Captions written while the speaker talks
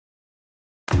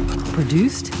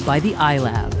Produced by the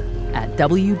iLab at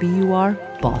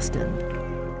WBUR Boston.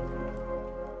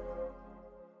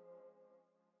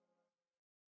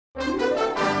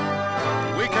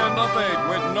 Weekend Update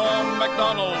with Norm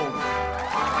Macdonald.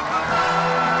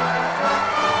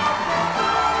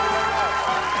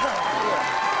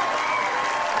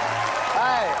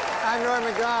 Hi, I'm Norm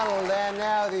Macdonald, and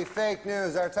now the fake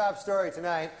news. Our top story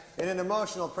tonight. In an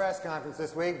emotional press conference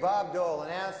this week, Bob Dole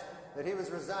announced that he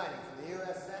was resigning from the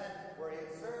U.S. Senate, where he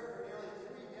had served for nearly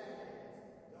 3 decades.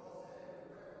 Dole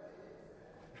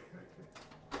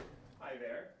said... Hi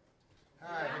there.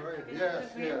 Hi, how are you?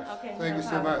 Yes, yes. Okay, Thank no you so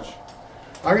problem. much.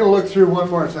 I'm going to look through one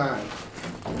more time.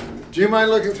 Do you mind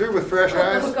looking through with fresh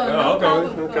eyes?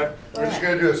 Okay. We're just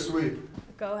going to do a sweep.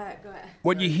 Go ahead, go ahead.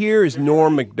 What you hear is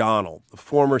Norm Macdonald, the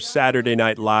former Saturday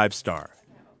Night Live star.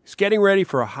 He's getting ready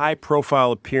for a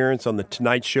high-profile appearance on The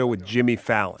Tonight Show with Jimmy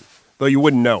Fallon, though you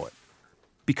wouldn't know it.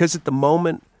 Because at the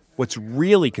moment, what's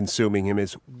really consuming him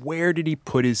is where did he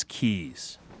put his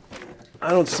keys?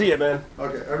 I don't see it, man.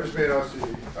 Okay, I just made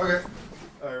LCD. Okay.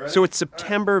 All right. So it's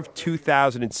September of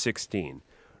 2016.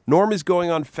 Norm is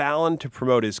going on Fallon to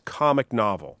promote his comic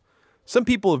novel. Some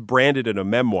people have branded it a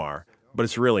memoir, but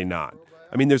it's really not.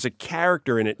 I mean, there's a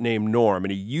character in it named Norm,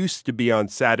 and he used to be on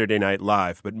Saturday Night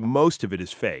Live, but most of it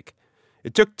is fake.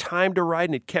 It took time to write,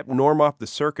 and it kept Norm off the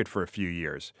circuit for a few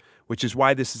years, which is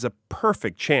why this is a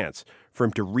perfect chance for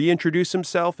him to reintroduce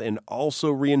himself and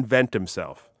also reinvent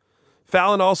himself.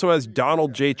 Fallon also has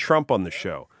Donald J. Trump on the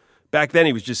show. Back then,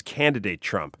 he was just candidate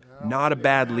Trump. Not a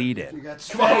bad lead-in.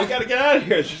 Come on, we gotta get out of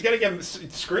here. She's gonna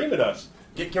scream at us.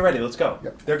 Get ready, let's go.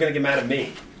 Yep. They're gonna get mad at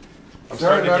me. I'm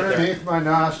Start starting to get there. underneath my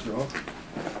nostril.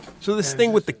 So this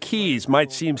thing with the keys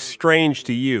might seem strange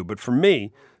to you, but for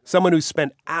me, someone who's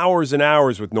spent hours and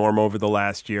hours with Norm over the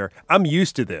last year, I'm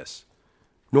used to this.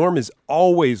 Norm is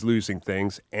always losing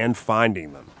things and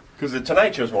finding them. Because the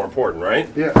Tonight Show's more important, right?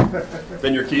 Yeah.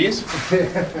 Than your keys?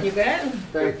 You good?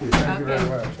 Thank you. Thank you very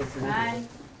much. Bye.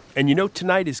 And you know,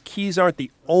 tonight his keys aren't the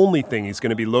only thing he's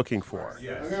going to be looking for.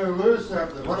 I'm going to lose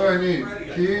something. What do I need?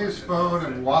 Keys, phone,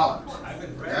 and wallet.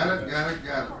 Got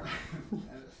it.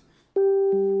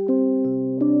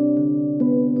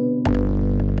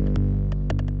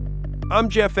 I'm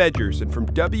Geoff Edgers, and from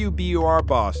WBUR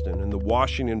Boston and the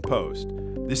Washington Post,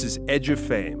 this is Edge of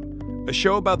Fame, a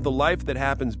show about the life that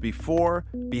happens before,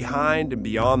 behind, and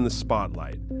beyond the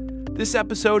spotlight. This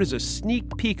episode is a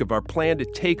sneak peek of our plan to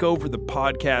take over the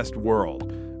podcast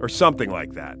world, or something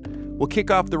like that. We'll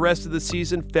kick off the rest of the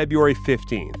season February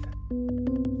 15th.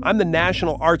 I'm the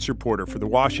national arts reporter for the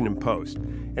Washington Post,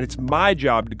 and it's my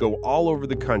job to go all over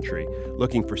the country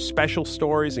looking for special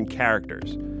stories and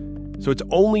characters. So it's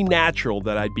only natural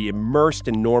that I'd be immersed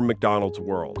in Norm Macdonald's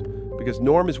world, because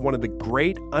Norm is one of the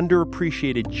great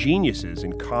underappreciated geniuses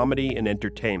in comedy and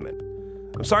entertainment.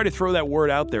 I'm sorry to throw that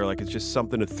word out there like it's just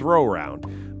something to throw around,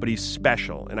 but he's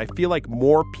special, and I feel like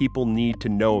more people need to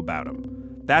know about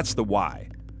him. That's the why.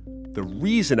 The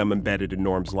reason I'm embedded in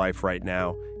Norm's life right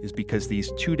now is because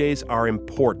these 2 days are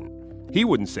important. He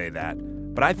wouldn't say that,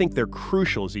 but I think they're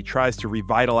crucial as he tries to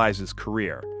revitalize his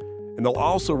career. And they'll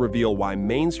also reveal why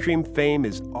mainstream fame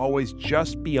is always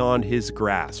just beyond his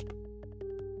grasp.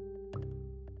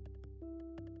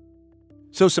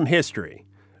 So some history.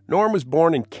 Norm was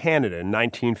born in Canada in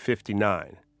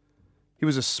 1959. He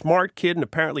was a smart kid and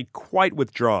apparently quite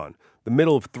withdrawn, the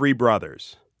middle of 3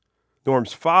 brothers.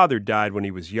 Norm's father died when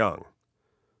he was young.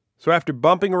 So after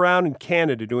bumping around in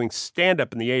Canada doing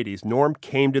stand-up in the 80s, Norm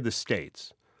came to the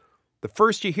States. The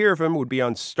first you hear of him would be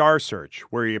on Star Search,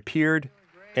 where he appeared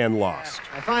and lost.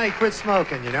 I finally quit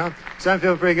smoking, So I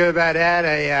feel pretty good about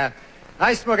that.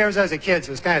 I smoked ever since I was a kid,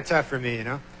 so it's kind of tough for me,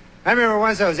 I remember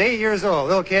once I was 8 years old,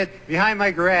 little kid, behind my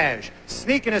garage,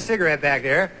 sneaking a cigarette back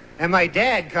there, and my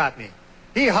dad caught me.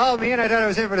 He hauled me in. I thought I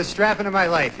was in for the strapping of my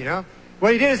life,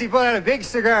 What he did is he pulled out a big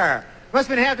cigar. Must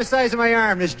have been half the size of my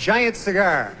arm, this giant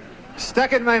cigar.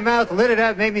 Stuck it in my mouth, lit it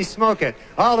up, made me smoke it.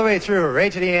 All the way through,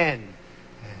 right to the end.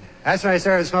 That's when I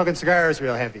started smoking cigars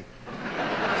real heavy.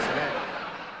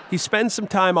 He spends some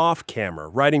time off camera,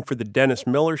 writing for The Dennis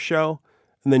Miller Show,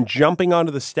 and then jumping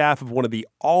onto the staff of one of the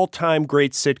all-time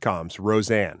great sitcoms,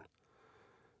 Roseanne.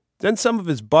 Then some of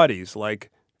his buddies, like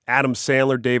Adam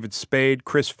Sandler, David Spade,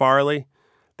 Chris Farley,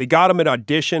 they got him an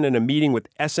audition and a meeting with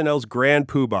SNL's grand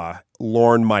poobah,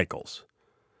 Lorne Michaels.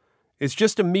 It's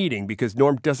just a meeting because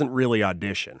Norm doesn't really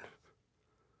audition.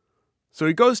 So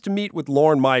he goes to meet with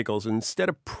Lorne Michaels, and instead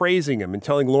of praising him and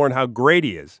telling Lorne how great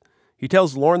he is, he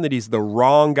tells Lorne that he's the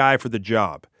wrong guy for the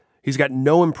job. He's got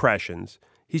no impressions.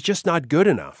 He's just not good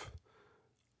enough.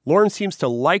 Lorne seems to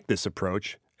like this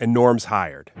approach, and Norm's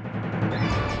hired.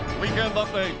 Weekend Weekend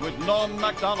Update with Norm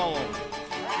Macdonald.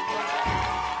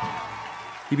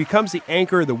 He becomes the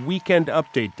anchor of the Weekend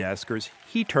Update desk, or as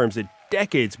he terms it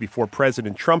decades before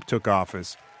President Trump took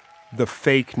office, the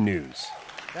fake news.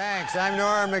 Thanks. I'm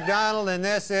Norm Macdonald, and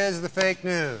this is the fake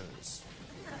news.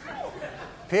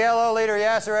 PLO leader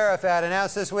Yasser Arafat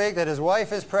announced this week that his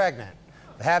wife is pregnant.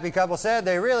 The happy couple said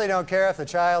they really don't care if the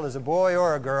child is a boy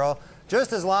or a girl,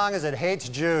 just as long as it hates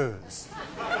Jews.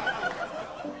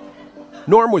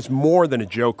 Norm was more than a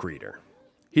joke reader.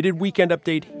 He did Weekend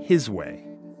Update his way.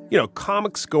 You know,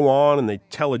 comics go on and they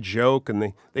tell a joke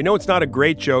and they know it's not a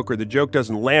great joke or the joke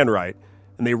doesn't land right,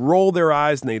 and they roll their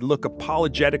eyes and they look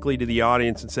apologetically to the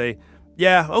audience and say,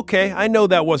 yeah, okay, I know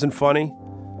that wasn't funny.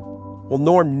 Well,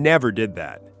 Norm never did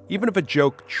that. Even if a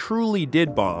joke truly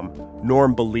did bomb,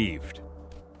 Norm believed.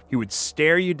 He would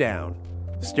stare you down,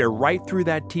 stare right through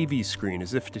that TV screen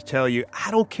as if to tell you,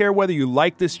 I don't care whether you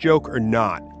like this joke or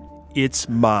not. It's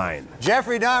mine.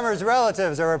 Jeffrey Dahmer's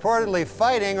relatives are reportedly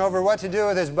fighting over what to do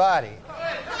with his body.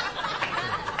 Yeah,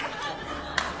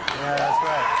 that's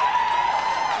right.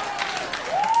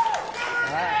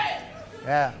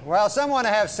 Yeah. Well, some want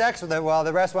to have sex with it while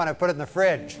the rest want to put it in the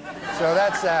fridge. So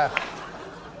that's,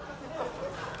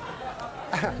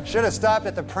 should have stopped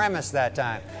at the premise that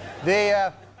time.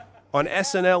 On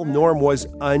SNL, Norm was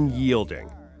unyielding.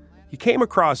 He came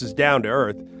across as down to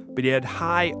earth, but he had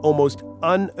high, almost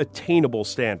unattainable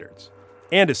standards.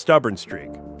 And a stubborn streak.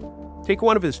 Take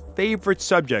one of his favorite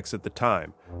subjects at the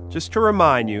time. Just to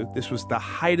remind you, this was the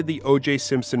height of the O.J.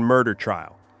 Simpson murder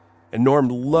trial. And Norm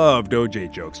loved O.J.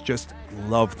 jokes, just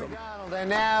loved them. And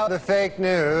now the fake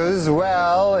news.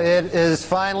 Well, it is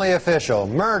finally official.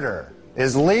 Murder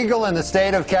is legal in the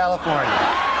state of California.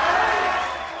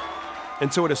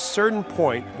 And so at a certain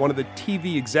point, one of the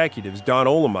TV executives, Don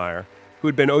Olemeyer, who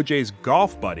had been O.J.'s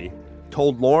golf buddy,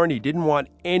 told Lorne he didn't want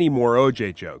any more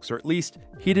O.J. jokes, or at least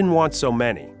he didn't want so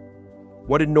many.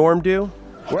 What did Norm do?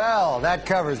 Well, that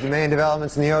covers the main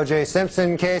developments in the O.J.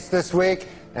 Simpson case this week,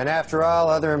 and after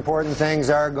all, other important things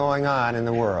are going on in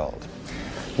the world.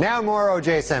 Now more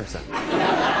O.J. Simpson.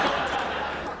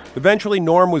 Eventually,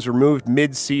 Norm was removed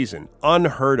mid-season,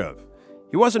 unheard of.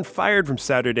 He wasn't fired from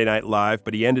Saturday Night Live,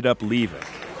 but he ended up leaving.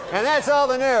 And that's all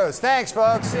the news. Thanks,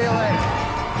 folks. See you later.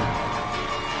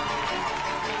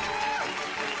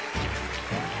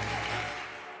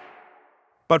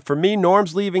 But for me,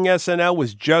 Norm's leaving SNL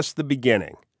was just the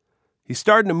beginning. He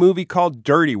starred in a movie called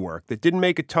Dirty Work that didn't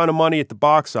make a ton of money at the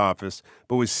box office,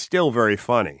 but was still very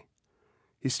funny.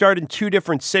 He starred in 2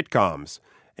 different sitcoms,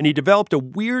 and he developed a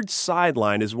weird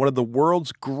sideline as one of the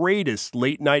world's greatest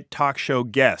late-night talk show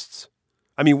guests.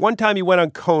 I mean, one time he went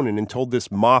on Conan and told this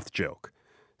moth joke.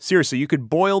 Seriously, you could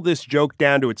boil this joke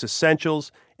down to its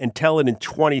essentials and tell it in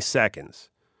 20 seconds.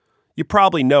 You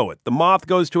probably know it. The moth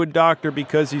goes to a doctor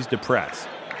because he's depressed.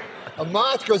 A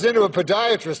moth goes into a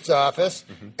podiatrist's office,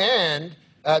 and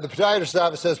the podiatrist's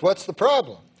office says, what's the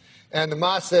problem? And the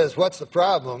moth says, what's the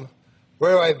problem?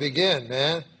 Where do I begin,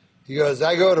 man? He goes,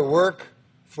 I go to work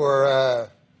for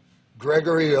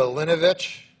Gregory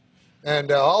Linovich,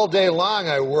 and all day long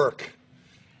I work.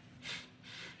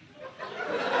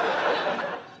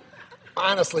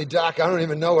 Honestly, Doc, I don't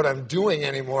even know what I'm doing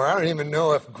anymore. I don't even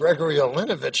know if Gregory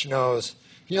Linovich knows.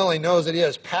 He only knows that he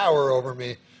has power over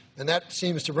me, and that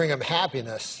seems to bring him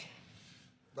happiness.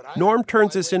 Norm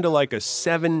turns this into like a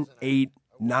 7, 8,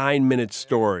 9-minute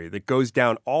story that goes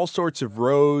down all sorts of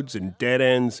roads and dead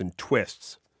ends and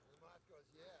twists.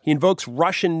 He invokes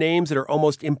Russian names that are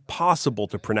almost impossible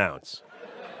to pronounce.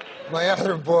 My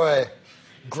other boy,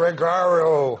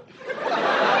 Gregorio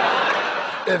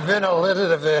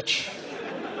Ivanilidovich.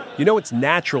 You know it's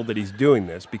natural that he's doing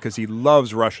this because he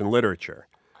loves Russian literature.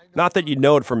 Not that you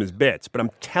know it from his bits, but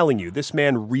I'm telling you, this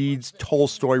man reads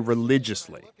Tolstoy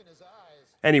religiously.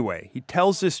 Anyway, he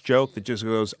tells this joke that just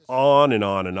goes on and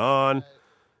on and on.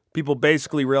 People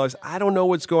basically realize, I don't know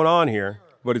what's going on here,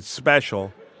 but it's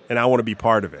special, and I want to be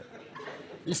part of it.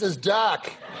 He says, Doc,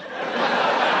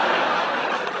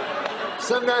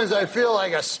 sometimes I feel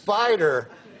like a spider,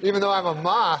 even though I'm a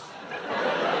moth,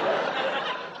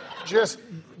 just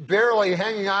barely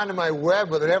hanging on to my web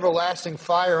with an everlasting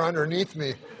fire underneath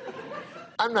me.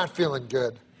 I'm not feeling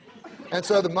good. And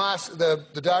so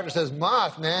the doctor says,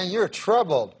 Moth, man, you're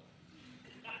troubled.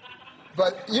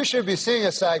 But you should be seeing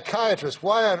a psychiatrist.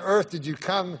 Why on earth did you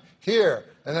come here?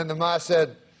 And then the moth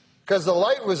said, because the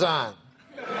light was on.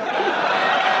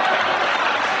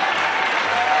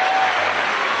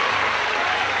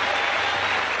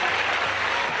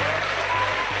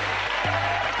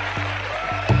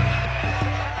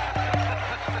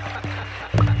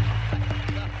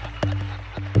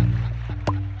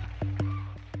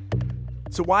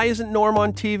 So why isn't Norm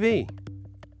on TV?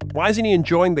 Why isn't he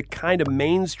enjoying the kind of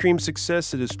mainstream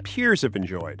success that his peers have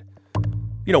enjoyed?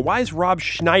 You know, why is Rob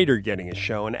Schneider getting a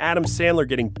show and Adam Sandler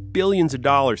getting billions of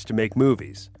dollars to make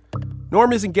movies?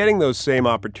 Norm isn't getting those same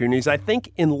opportunities. I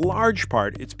think in large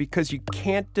part it's because you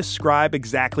can't describe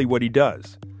exactly what he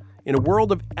does. In a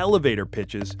world of elevator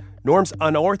pitches, Norm's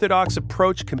unorthodox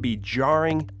approach can be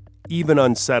jarring, even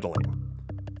unsettling.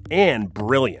 And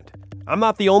brilliant. I'm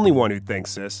not the only one who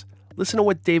thinks this. Listen to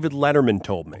what David Letterman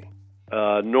told me.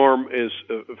 Norm is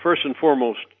first and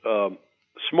foremost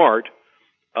smart,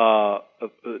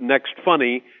 next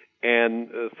funny, and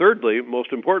thirdly,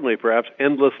 most importantly perhaps,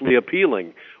 endlessly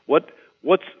appealing.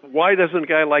 Why doesn't a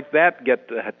guy like that get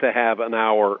to have an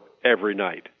hour every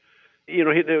night? You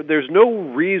know, there's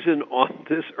no reason on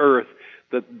this earth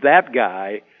that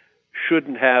guy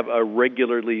shouldn't have a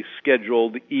regularly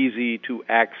scheduled, easy to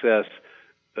access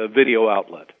video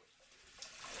outlet.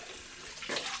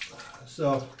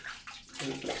 So,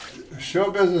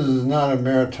 show business is not a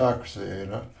meritocracy, you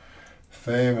know.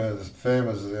 Fame is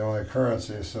the only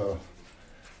currency. So,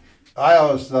 I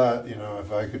always thought, you know,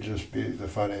 if I could just be the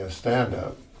funniest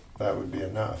stand-up, that would be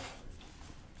enough.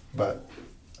 But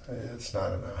it's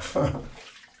not enough.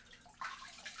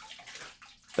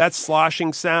 That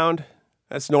sloshing sound,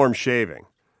 that's Norm shaving.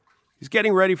 He's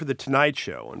getting ready for The Tonight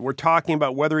Show, and we're talking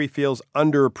about whether he feels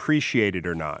underappreciated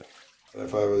or not.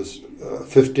 If I was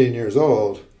 15 years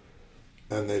old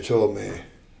and they told me,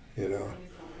 you know,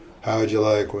 how would you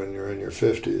like when you're in your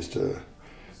 50s to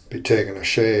be taking a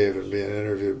shave and being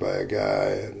interviewed by a guy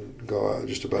and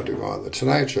just about to go on The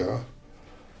Tonight Show,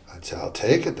 I'd say, I'll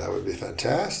take it. That would be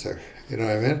fantastic. You know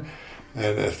what I mean?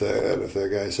 And if the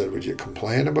guy said, would you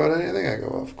complain about anything? I go,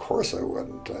 well, of course I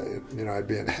wouldn't. I'd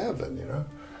be in heaven, you know?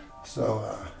 So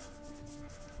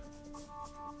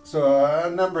a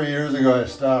number of years ago, I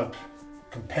stopped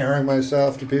comparing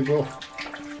myself to people.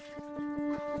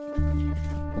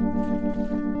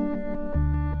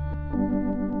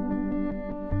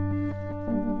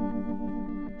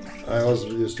 I also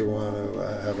used to want to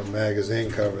have a magazine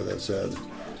cover that said,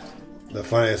 the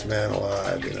funniest man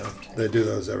alive, you know. They do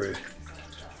those every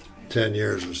 10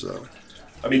 years or so.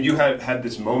 I mean, you had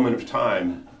this moment of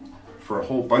time for a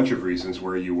whole bunch of reasons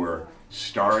where you were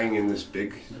starring in this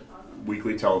big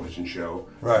weekly television show,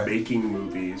 right, making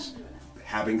movies,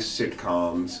 having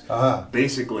sitcoms,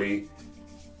 basically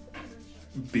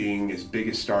being as big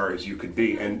a star as you could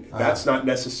be. And that's not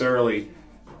necessarily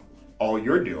all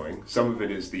you're doing. Some of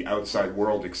it is the outside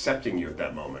world accepting you at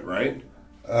that moment, right?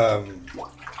 But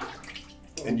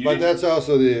that's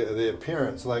also the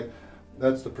appearance. Like,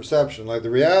 that's the perception. Like, the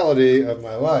reality of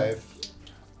my life,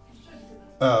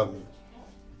 well,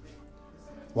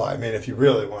 I mean, if you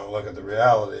really want to look at the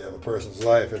reality of a person's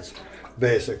life, it's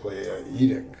basically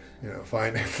eating, you know,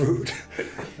 finding food.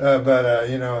 Of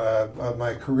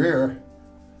my career,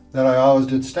 that I always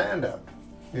did stand-up,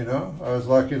 you know? I was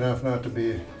lucky enough not to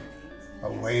be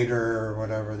a waiter or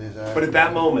whatever these actors. But at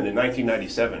that moment in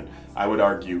 1997, I would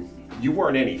argue you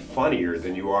weren't any funnier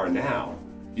than you are now.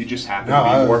 You just happened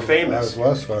to be more famous. I was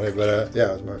less funny, but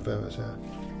I was more famous, yeah.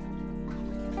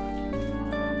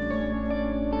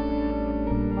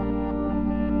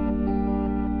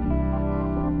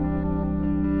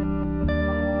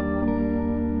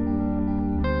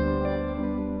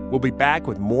 We'll be back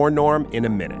with more Norm in a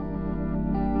minute.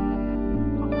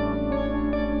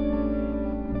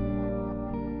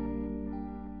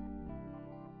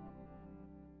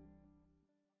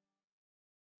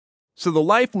 So the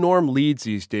life Norm leads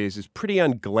these days is pretty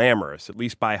unglamorous, at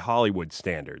least by Hollywood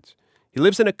standards. He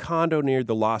lives in a condo near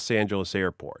the Los Angeles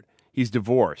airport. He's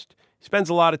divorced. He spends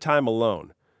a lot of time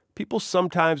alone. People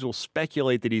sometimes will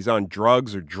speculate that he's on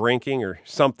drugs or drinking or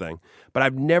something, but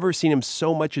I've never seen him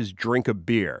so much as drink a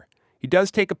beer. He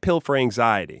does take a pill for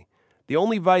anxiety. The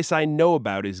only vice I know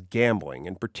about is gambling,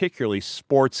 and particularly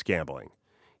sports gambling.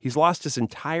 He's lost his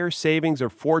entire savings or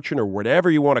fortune or whatever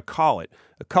you want to call it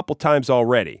a couple times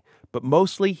already. But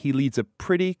mostly he leads a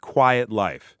pretty quiet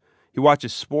life. He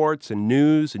watches sports and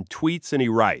news and tweets and he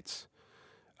writes.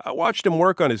 I watched him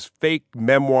work on his fake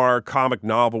memoir, comic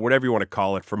novel, whatever you want to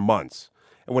call it, for months.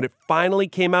 And when it finally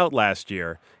came out last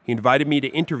year, he invited me to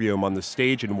interview him on the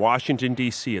stage in Washington,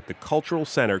 D.C. at the Cultural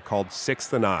Center called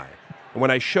 6th and I. And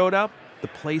when I showed up, the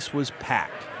place was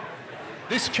packed.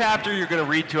 This chapter you're going to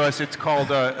read to us, it's called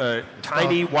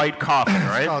Tiny White Coffin,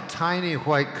 right? It's called Tiny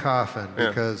White Coffin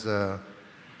because...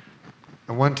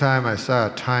 And one time I saw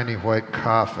a tiny white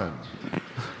coffin,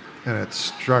 and it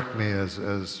struck me as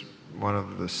one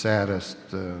of the saddest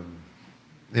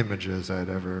images I'd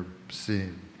ever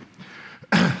seen.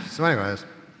 So anyways,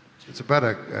 it's about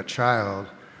a child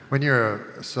when you're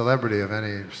a celebrity of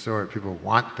any sort, people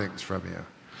want things from you,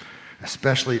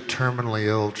 especially terminally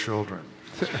ill children.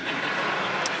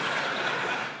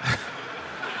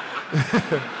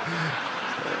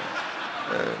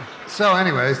 So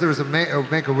anyways, there was a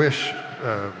Make-A-Wish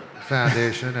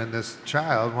foundation, and this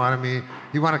child wanted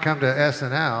to come to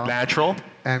SNL. Natural.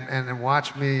 And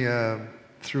watch me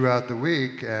throughout the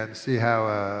week and see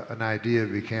how an idea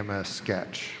became a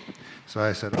sketch. So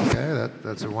I said, okay,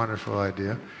 that's a wonderful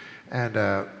idea. And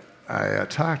I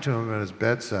talked to him at his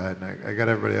bedside, and I got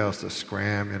everybody else to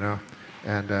scram,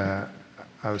 And I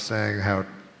was saying how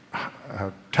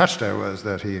touched I was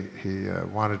that he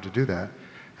wanted to do that.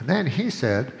 And then he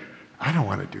said, I don't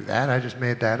want to do that. I just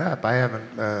made that up. I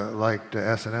haven't liked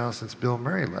SNL since Bill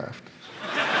Murray left.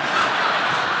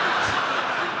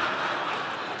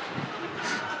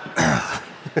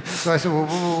 So I said, well,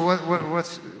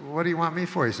 what do you want me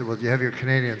for? He said, well, do you have your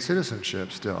Canadian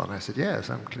citizenship still? And I said, yes,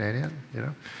 I'm Canadian,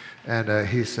 And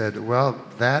he said, well,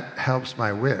 that helps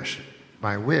my wish.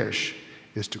 My wish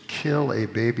is to kill a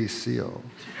baby seal.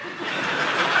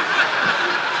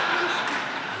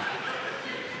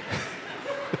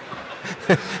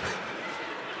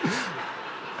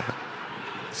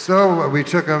 So we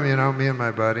took him, me and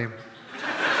my buddy.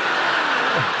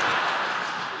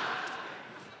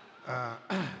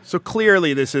 So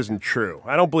clearly this isn't true.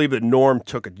 I don't believe that Norm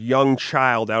took a young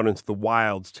child out into the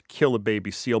wilds to kill a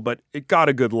baby seal, but it got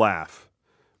a good laugh.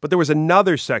 But there was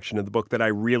another section of the book that I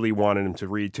really wanted him to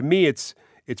read. To me, it's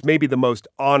maybe the most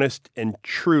honest and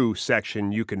true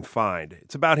section you can find.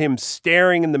 It's about him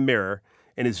staring in the mirror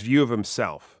and his view of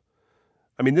himself.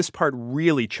 I mean, this part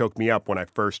really choked me up when I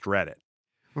first read it.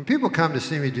 When people come to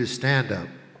see me do stand-up,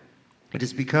 it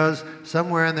is because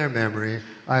somewhere in their memory,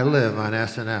 I live on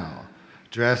SNL,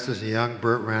 dressed as a young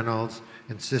Burt Reynolds,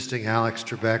 insisting Alex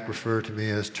Trebek refer to me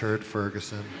as Turd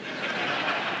Ferguson.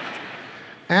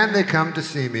 And they come to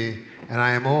see me, and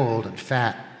I am old and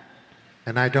fat,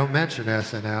 and I don't mention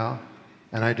SNL,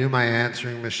 and I do my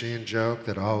answering machine joke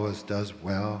that always does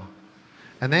well.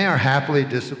 And they are happily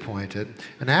disappointed,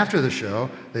 and after the show,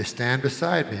 they stand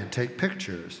beside me and take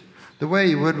pictures, the way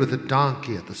you would with a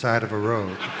donkey at the side of a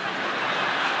road.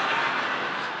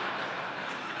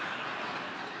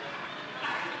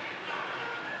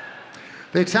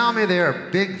 They tell me they are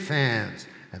big fans,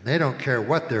 and they don't care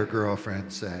what their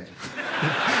girlfriends say.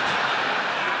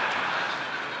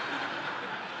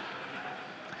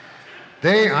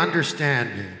 They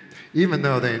understand me, even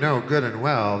though they know good and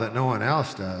well that no one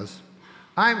else does.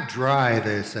 I'm dry,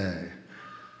 they say.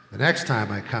 The next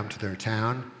time I come to their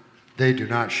town, they do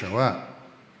not show up.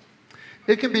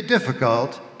 It can be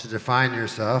difficult to define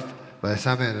yourself by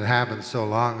something that happened so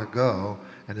long ago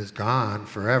and is gone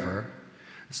forever.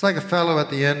 It's like a fellow at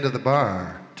the end of the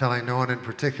bar telling no one in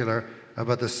particular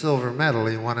about the silver medal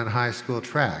he won in high school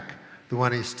track, the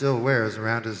one he still wears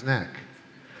around his neck.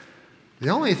 The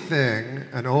only thing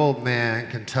an old man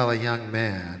can tell a young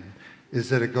man is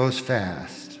that it goes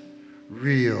fast,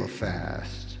 real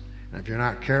fast. And if you're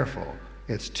not careful,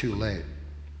 it's too late.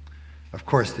 Of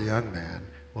course, the young man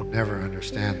will never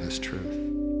understand this truth.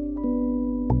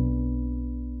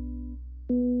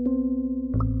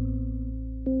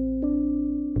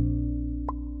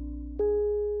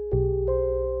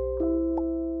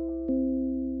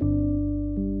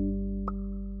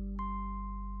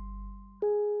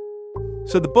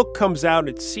 So the book comes out and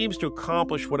it seems to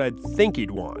accomplish what I'd think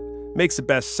he'd want. Makes a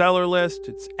bestseller list,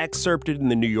 it's excerpted in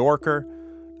The New Yorker.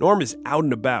 Norm is out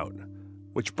and about,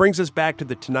 which brings us back to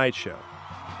The Tonight Show.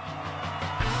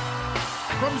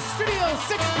 From Studio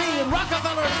 6B in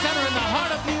Rockefeller Center in the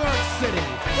heart of New York City,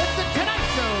 it's The Tonight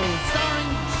Show starring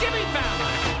Jimmy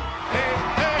Fallon. Hey,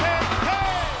 hey, hey,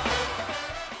 hey!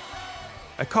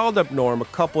 I called up Norm a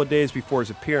couple of days before his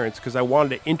appearance because I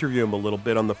wanted to interview him a little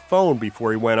bit on the phone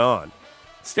before he went on.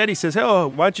 Instead, he says, "Oh,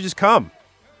 why don't you just come?"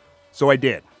 So I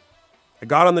did. I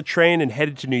got on the train and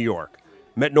headed to New York.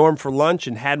 Met Norm for lunch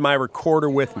and had my recorder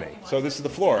with me. So this is the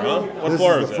floor, huh? What This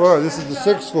floor is is the this? floor. This is the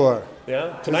 6th floor.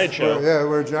 Yeah? Tonight Show. Yeah,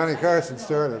 where Johnny Carson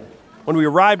started. When we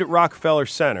arrived at Rockefeller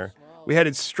Center, we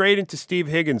headed straight into Steve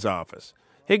Higgins' office.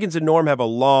 Higgins and Norm have a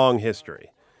long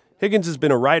history. Higgins has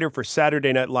been a writer for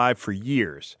Saturday Night Live for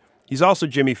years. He's also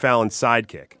Jimmy Fallon's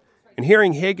sidekick. And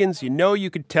hearing Higgins, you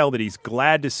could tell that he's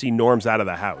glad to see Norm's out of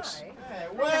the house.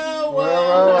 Well.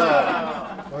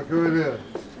 What can we do?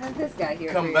 This guy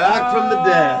here. Come back from the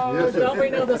dead. Yes, Don't we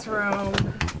know this room?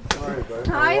 Sorry, buddy.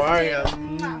 Hi,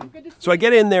 Steve. Good to see So I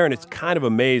get in there and it's kind of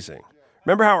amazing.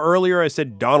 Remember how earlier I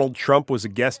said Donald Trump was a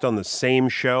guest on the same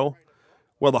show?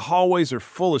 Well, the hallways are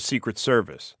full of Secret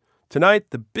Service. Tonight,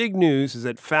 the big news is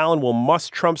that Fallon will muss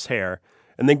Trump's hair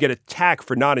and then get attacked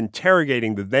for not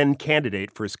interrogating the then candidate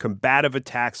for his combative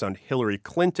attacks on Hillary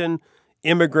Clinton,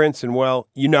 immigrants, and, well,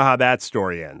 you know how that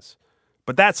story ends.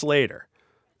 But that's later.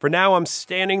 For now, I'm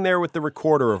standing there with the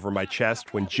recorder over my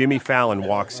chest when Jimmy Fallon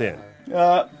walks in.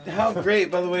 How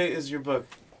great, by the way, is your book?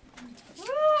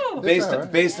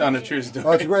 Based on a true story.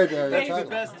 Oh, it's great. That's the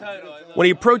best title. When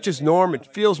he approaches Norm, it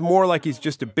feels more like he's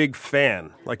just a big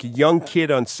fan, like a young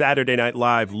kid on Saturday Night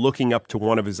Live looking up to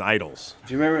one of his idols.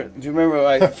 Do you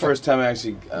remember the first time I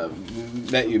actually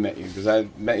met you? Because I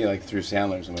met you like through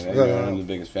Sandler or something. I'm the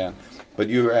biggest fan. But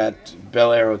you were at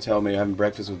Bel Air Hotel, maybe having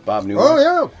breakfast with Bob Newhart. Oh,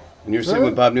 yeah. And you were sitting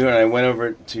with Bob Newhart, and I went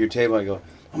over to your table, and I go,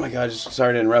 oh my God, just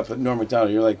sorry to interrupt, but Norm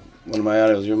Macdonald, you're like one of my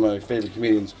idols. You're my favorite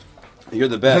comedians. You're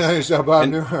the best. I saw Bob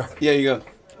Newhart. Yeah, you go,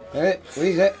 hey, what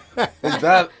is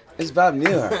that? It's Bob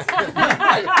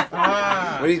Newhart.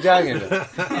 What are you talking about?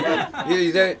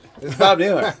 It's Bob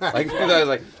Newhart. Like, I was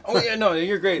like, oh yeah, no,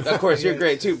 you're great. Of course, you're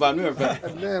great too, Bob Newhart.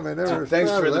 But damn, I never.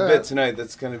 Thanks for the bit tonight.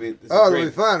 That's gonna be. It'll be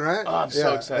fun, right? Oh, I'm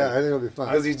so excited. Yeah, I think it'll be fun.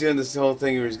 Because he's doing this whole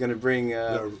thing where he's gonna bring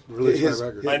release my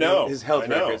record. his health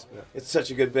records. It's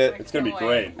such a good bit. It's going to be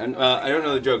great. And I don't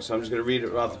know the joke, so I'm just gonna read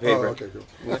it off the paper. Oh, okay,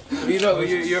 cool. You know,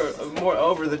 you're more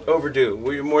overdue.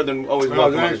 You're more than always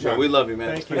welcome on the show. We love you,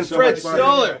 man. Thank you and so Fred much.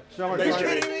 Stoller. So much Thanks fun.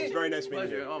 for meeting me. It's very nice meeting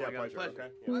you. Oh my Yeah, God, pleasure.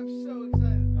 pleasure. Okay. I'm so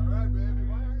excited. All right, baby.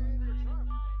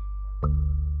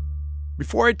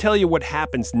 Before I tell you what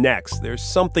happens next, there's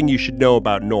something you should know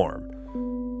about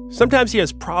Norm. Sometimes he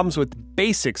has problems with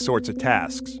basic sorts of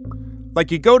tasks.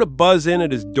 Like you go to buzz in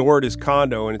at his door at his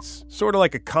condo, and it's sort of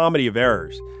like a comedy of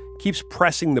errors. Keeps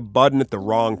pressing the button at the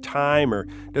wrong time or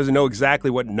doesn't know exactly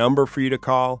what number for you to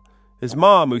call. His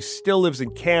mom, who still lives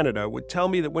in Canada, would tell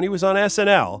me that when he was on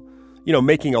SNL,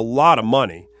 making a lot of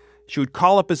money, she would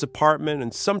call up his apartment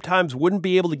and sometimes wouldn't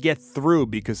be able to get through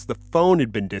because the phone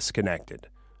had been disconnected.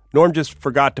 Norm just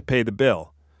forgot to pay the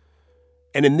bill.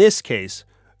 And in this case,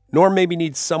 Norm maybe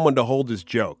needs someone to hold his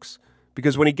jokes,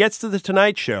 because when he gets to The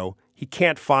Tonight Show, he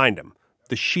can't find him.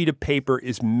 The sheet of paper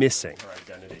is missing.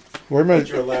 Where am I?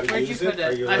 You're allowed to Where'd you use put it?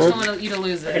 it? I just don't want you to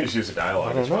lose I can it. just use a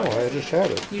dialogue. I don't know. I just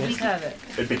had it. You just have it.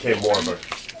 It became more of a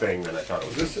thing than I thought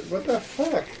it was. What the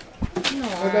fuck?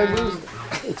 How'd I lose it?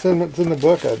 It's in the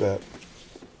book, I bet.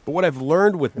 But what I've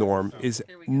learned with Norm is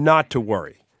not to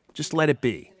worry. Just let it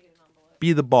be.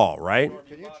 Be the ball, right?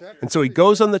 And so he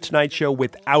goes on The Tonight Show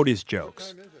without his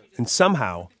jokes. And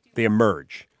somehow they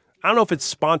emerge. I don't know if it's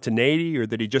spontaneity or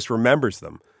that he just remembers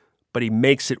them, but he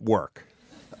makes it work.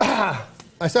 I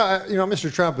saw,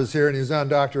 Mr. Trump was here and he was on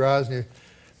Dr. Oz and he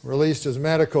released his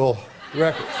medical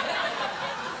records.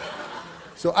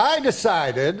 So I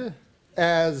decided,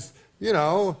 as,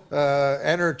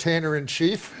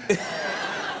 entertainer-in-chief,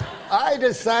 I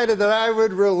decided that I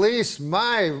would release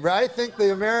I think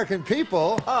the American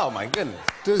people Oh my goodness.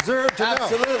 deserve to know.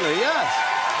 Absolutely, yes.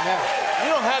 Now, You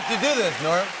don't have to do this,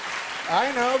 Norm.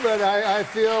 I know, but I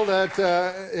feel that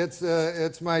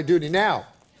it's my duty. Now,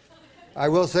 I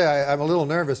will say I'm a little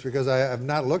nervous because I have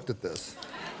not looked at this.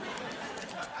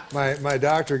 My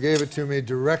doctor gave it to me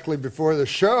directly before the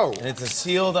show. And it's a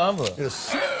sealed envelope.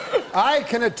 I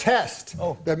can attest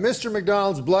that Mr.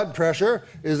 McDonald's blood pressure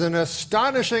is an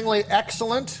astonishingly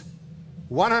excellent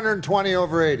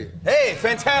 120/80. Hey,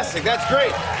 fantastic. That's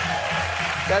great.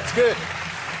 That's good.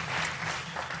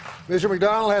 Mr.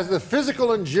 McDonald has the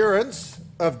physical endurance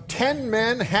of 10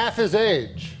 men half his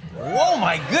age. Oh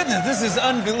my goodness, this is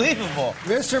unbelievable.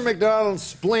 Mr. McDonald's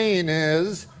spleen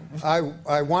is, I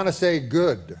want to say,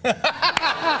 good.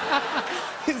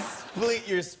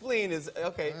 Your spleen is,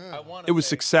 okay. It was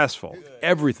successful.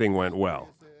 Everything went well.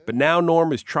 But now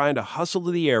Norm is trying to hustle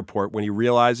to the airport when he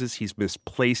realizes he's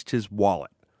misplaced his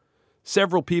wallet.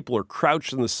 Several people are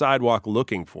crouched on the sidewalk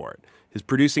looking for it. His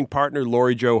producing partner,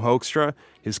 Lori Jo Hoekstra,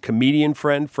 his comedian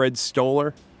friend, Fred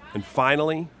Stoller, and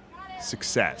finally,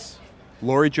 success.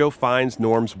 Lori Jo finds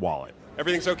Norm's wallet.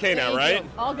 Everything's okay now, right?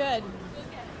 All good.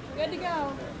 Good to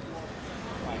go.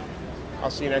 I'll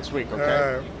see you next week, All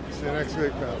okay? right. See you next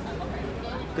week, pal.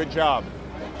 Good job.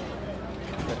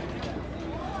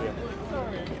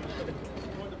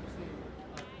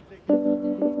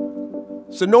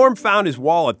 So Norm found his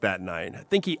wallet that night. I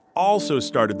think he also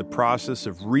started the process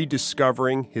of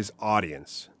rediscovering his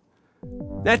audience.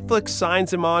 Netflix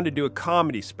signs him on to do a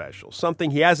comedy special,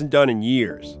 something he hasn't done in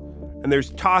years. And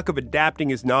there's talk of adapting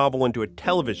his novel into a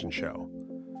television show.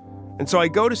 And so I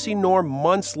go to see Norm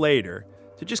months later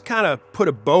to just kind of put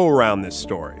a bow around this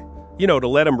story. To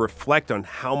let him reflect on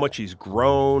how much he's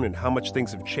grown and how much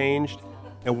things have changed.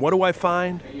 And what do I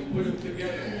find?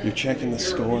 You're checking the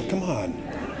score. Come on.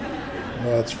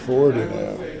 Well, it's 40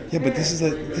 now. Yeah, but this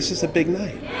is a big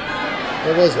night.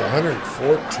 What was it,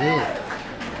 114?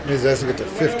 Means it has to get to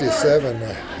 57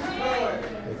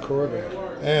 a quarter.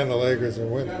 And the Lakers are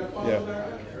winning. Yeah.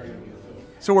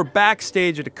 So we're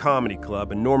backstage at a comedy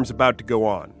club, and Norm's about to go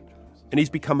on. And he's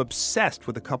become obsessed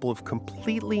with a couple of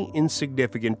completely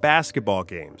insignificant basketball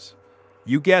games.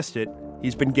 You guessed it,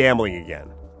 he's been gambling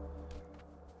again.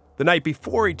 The night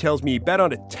before, he tells me he bet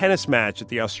on a tennis match at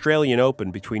the Australian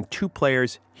Open between two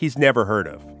players he's never heard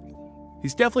of.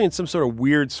 He's definitely in some sort of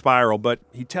weird spiral, but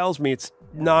he tells me it's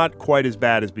not quite as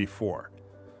bad as before.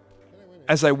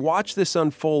 As I watch this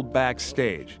unfold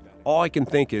backstage, all I can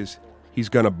think is he's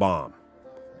going to bomb.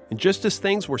 And just as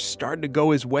things were starting to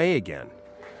go his way again.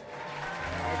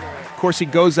 Of course, he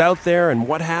goes out there, and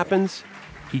what happens?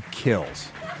 He kills.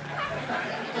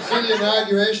 You see the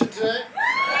inauguration today?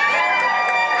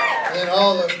 And then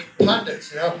all the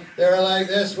pundits, they were like,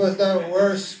 this was the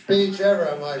worst speech ever.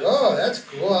 I'm like, oh, that's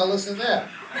cool, I'll listen to that.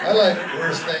 I like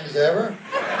worst things ever.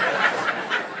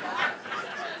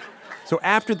 So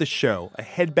after the show, I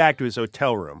head back to his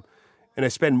hotel room, and I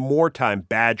spend more time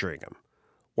badgering him.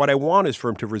 What I want is for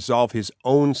him to resolve his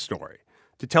own story,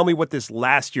 to tell me what this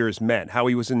last year has meant, how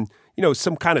he was in,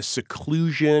 some kind of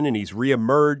seclusion and he's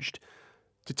reemerged,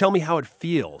 to tell me how it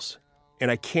feels, and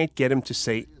I can't get him to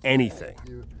say anything.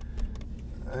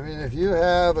 I mean, if you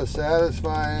have a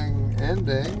satisfying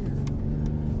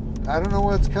ending, I don't know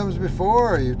what comes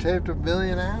before. You taped 1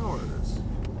 million hours.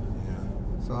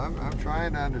 Yeah. So I'm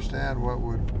trying to understand what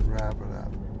would wrap it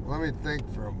up. Let me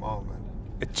think for a moment.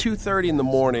 At 2:30 in the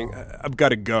morning, I've got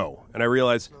to go, and I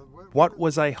realize, what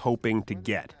was I hoping to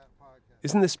get?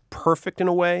 Isn't this perfect in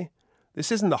a way?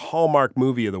 This isn't the Hallmark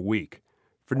movie of the week.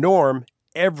 For Norm,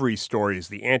 every story is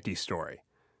the anti-story.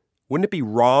 Wouldn't it be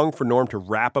wrong for Norm to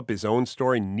wrap up his own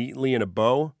story neatly in a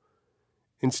bow?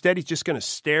 Instead, he's just going to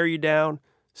stare you down,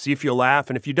 see if you'll laugh,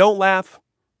 and if you don't laugh,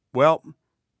 well,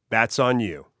 that's on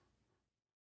you.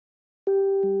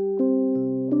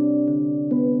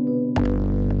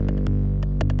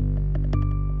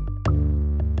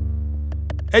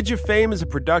 Edge of Fame is a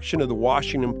production of The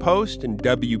Washington Post and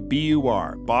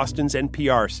WBUR, Boston's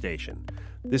NPR station.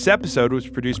 This episode was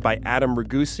produced by Adam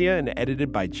Ragusia and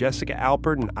edited by Jessica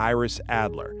Alpert and Iris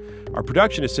Adler. Our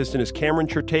production assistant is Cameron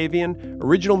Chertavian,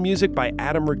 original music by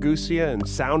Adam Ragusia, and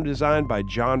sound design by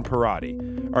John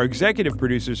Perotti. Our executive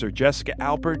producers are Jessica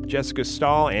Alpert, Jessica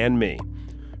Stahl, and me.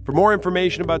 For more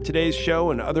information about today's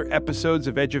show and other episodes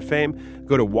of Edge of Fame,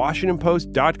 go to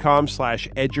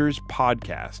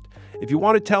WashingtonPost.com/EdgersPodcast. If you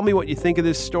want to tell me what you think of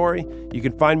this story, you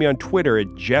can find me on Twitter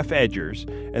at Geoff Edgers,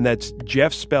 and that's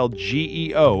Geoff spelled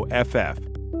Geoff.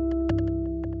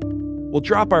 We'll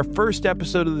drop our first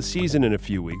episode of the season in a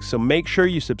few weeks, so make sure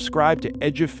you subscribe to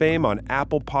Edge of Fame on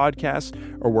Apple Podcasts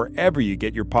or wherever you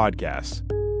get your podcasts.